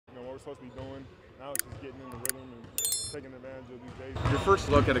supposed to be doing. Now it's just getting in the rhythm and taking advantage of these days. Your first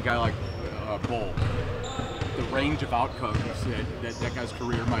look at a guy like Bol, the range of outcomes that guy's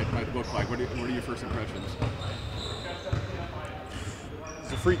career might look like. What are your first impressions?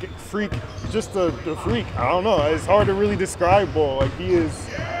 He's a freak, just the freak. I don't know. It's hard to really describe Bol. Like, he is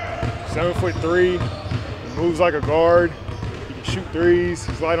 7'3", moves like a guard. He can shoot threes.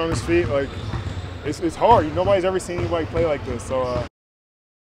 He's light on his feet. Like, it's hard. Nobody's ever seen anybody play like this. So.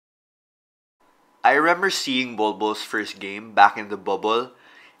 I remember seeing Bol Bol's first game back in the bubble,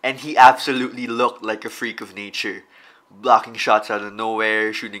 and he absolutely looked like a freak of nature. Blocking shots out of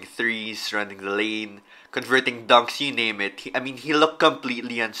nowhere, shooting threes, running the lane, converting dunks, you name it. He looked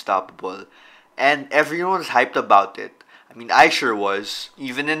completely unstoppable. And everyone was hyped about it. I sure was.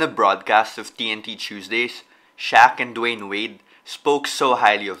 Even in the broadcast of TNT Tuesdays, Shaq and Dwayne Wade spoke so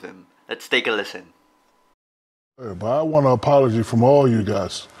highly of him. Let's take a listen. But I want an apology from all you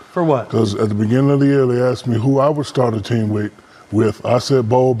guys. For what? Because at the beginning of the year, they asked me who I would start a team with. I said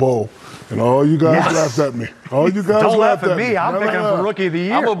Bol Bol. And all you guys laughed at me. All you guys Don't laugh laughed at me. I'm picking him for Rookie of the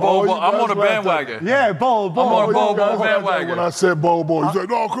Year. I'm a Bol Bol. I'm on a bandwagon. Yeah, Bol Bol. I'm on a Bol Bol bandwagon. When I said Bol Bol, you said,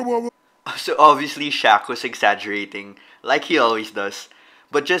 no, come on. So obviously Shaq was exaggerating, like he always does.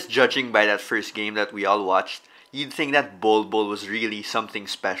 But just judging by that first game that we all watched, you'd think that Bol Bol was really something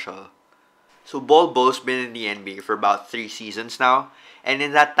special. So Bol Bol's been in the NBA for about 3 seasons now, and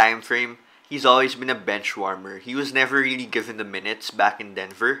in that time frame, he's always been a bench warmer. He was never really given the minutes back in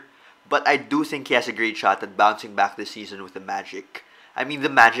Denver, but I do think he has a great shot at bouncing back this season with the Magic. The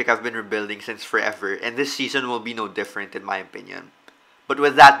Magic have been rebuilding since forever, and this season will be no different in my opinion. But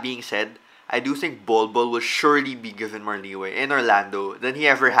with that being said, I do think Bol Bol will surely be given more leeway in Orlando than he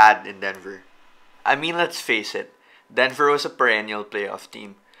ever had in Denver. Let's face it, Denver was a perennial playoff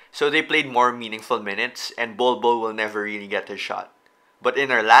team, so they played more meaningful minutes, and Bol Bol will never really get his shot. But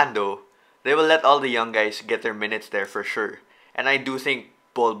in Orlando, they will let all the young guys get their minutes there for sure, and I do think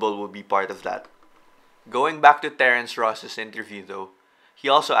Bol Bol will be part of that. Going back to Terrence Ross's interview though, he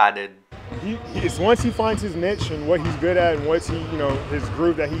also added, Once he finds his niche and what he's good at and what's his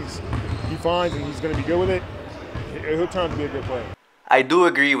groove that he finds and he's going to be good with it, he'll turn out to be a good player. I do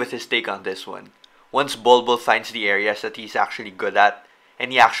agree with his take on this one. Once Bol Bol finds the areas that he's actually good at,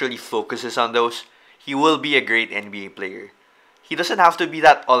 and he actually focuses on those, he will be a great NBA player. He doesn't have to be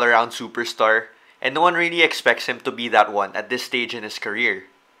that all-around superstar, and no one really expects him to be that one at this stage in his career.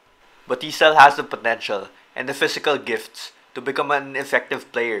 But he still has the potential and the physical gifts to become an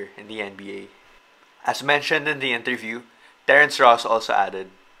effective player in the NBA. As mentioned in the interview, Terrence Ross also added,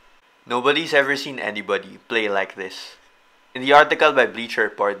 "Nobody's ever seen anybody play like this." In the article by Bleacher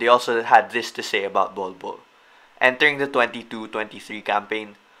Report, they also had this to say about Bol Bol. Entering the 22-23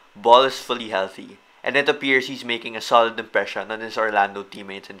 campaign, Bol is fully healthy, and it appears he's making a solid impression on his Orlando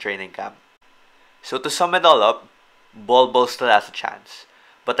teammates in training camp. So to sum it all up, Bol Bol still has a chance,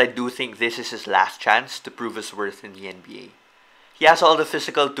 but I do think this is his last chance to prove his worth in the NBA. He has all the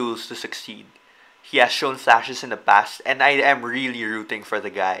physical tools to succeed. He has shown flashes in the past, and I am really rooting for the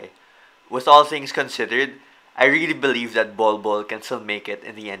guy. With all things considered, I really believe that Bol Bol can still make it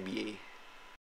in the NBA.